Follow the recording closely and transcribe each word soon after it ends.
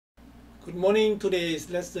Good morning. Today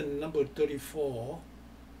is lesson number 34.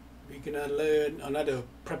 We're gonna learn another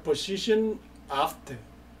preposition after.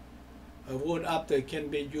 A word after can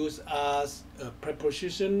be used as a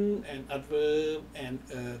preposition, an adverb, and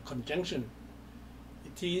a conjunction.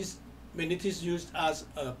 It is when it is used as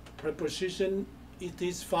a preposition, it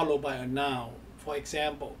is followed by a noun. For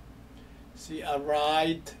example, she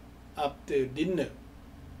arrived after dinner.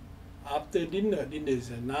 After dinner, dinner is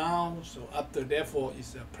a noun, so after therefore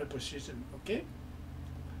is a preposition. Okay?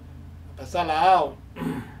 ภาษาลาว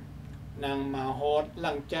นางมาฮอดห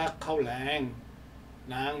ลังจากเข้าแรง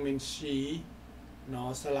นางเป็นชีนอ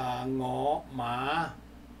สลางอหมา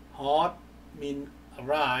hot mean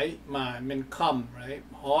arrive มาเป็น come right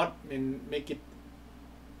hot mean make it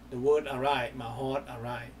the word arrive มา hot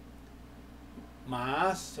arrive หมา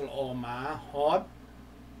สลอหมา hot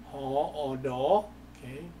หออดอ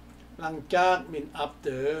okay หลังจาก mean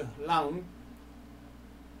after หลัง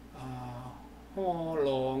ฮอล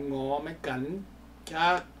องอไม่กันจา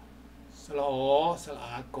กสลอสล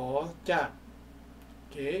ากอจาก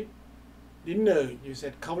okay dinner you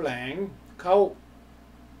said ข้าวแหลงข้าว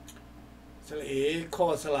สละเอข้อ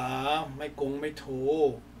สลาไม่กงไม่โท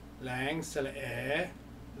แหลงสละแอ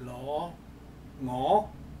หลองอ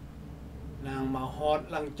นางมาฮอด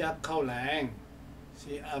หลังจากข้าวแหลง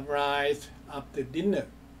she arrived after dinner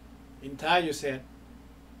in Thai you said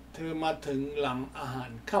เธอมาถึงหลังอาหา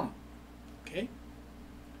รค่ำ okay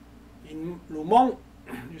in หลูม่อง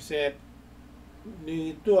you said นี่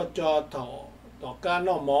ตัวจอต่อการน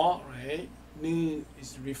อมอ right นี่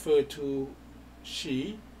is refer to she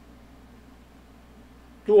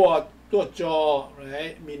ตัวจอ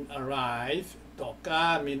right mean arrive ต่อกา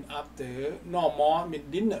ร mean after นอมอ mean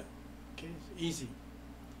dinner okay easy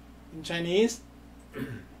in Chinese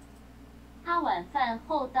他晚饭后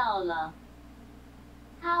到了。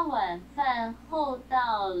他晚饭后到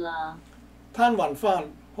了。ท่านวันฟ้าน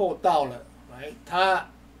โฮเต้าละ right ถ้า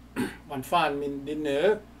วันฟ้าน mean dinner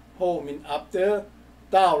โฮ mean after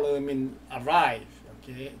เต้าเลย mean arrive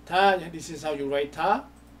okay ถ้า this is how you write ถ้า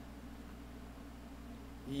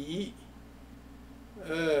อี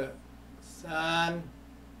ซาน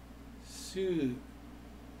ซื่อ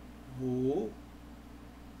หู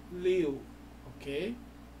ลิ้ว okay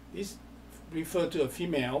this refer to a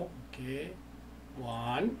female okay หวา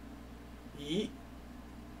นอี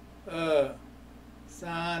ซ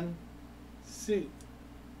านซื่อ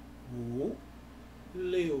หู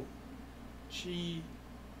ลิ้วชี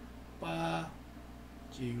ปา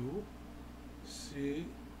จิ๋วซื้อ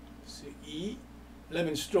อี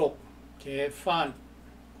lemon stroke okay fun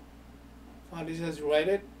this has you write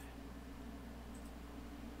it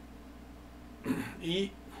อี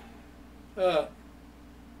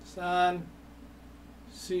ซาน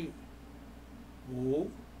ซื่อหู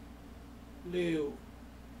ลิ้ว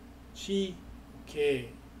ชี okay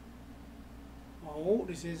oh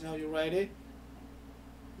this is how you write it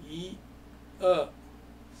อี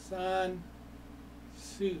ซาน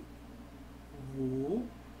ซื่อหู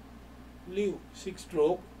ลิ้ว six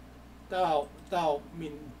stroke เต้า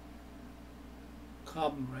mean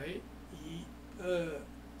come right อี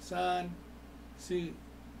ซานซื่อ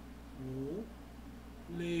หู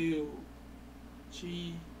ลิ้วชี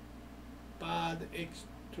ปา the x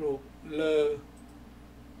stroke เล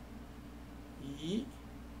อี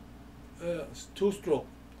two stroke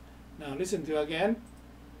now listen to again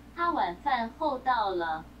他晚饭后到了。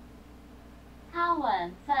他晚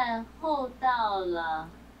饭后到了。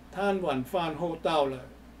ท่านหวันฟานโฮเต้าละ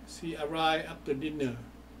she arrived after dinner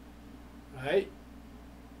right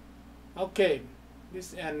okay this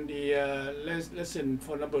and the lesson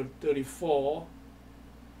for number 34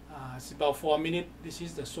 it's about 4 minutes this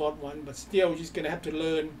is the short one but still you're just gonna have to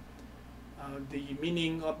learn the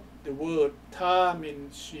meaning of the word ท่า mean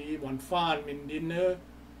she หวันฟาน mean dinner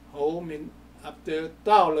โฮ mean after เ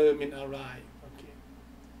ต้าเลย mean arrive okay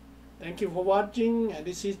thank you for watching and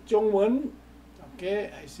this is Zhongwen okay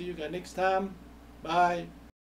I see you guys next time bye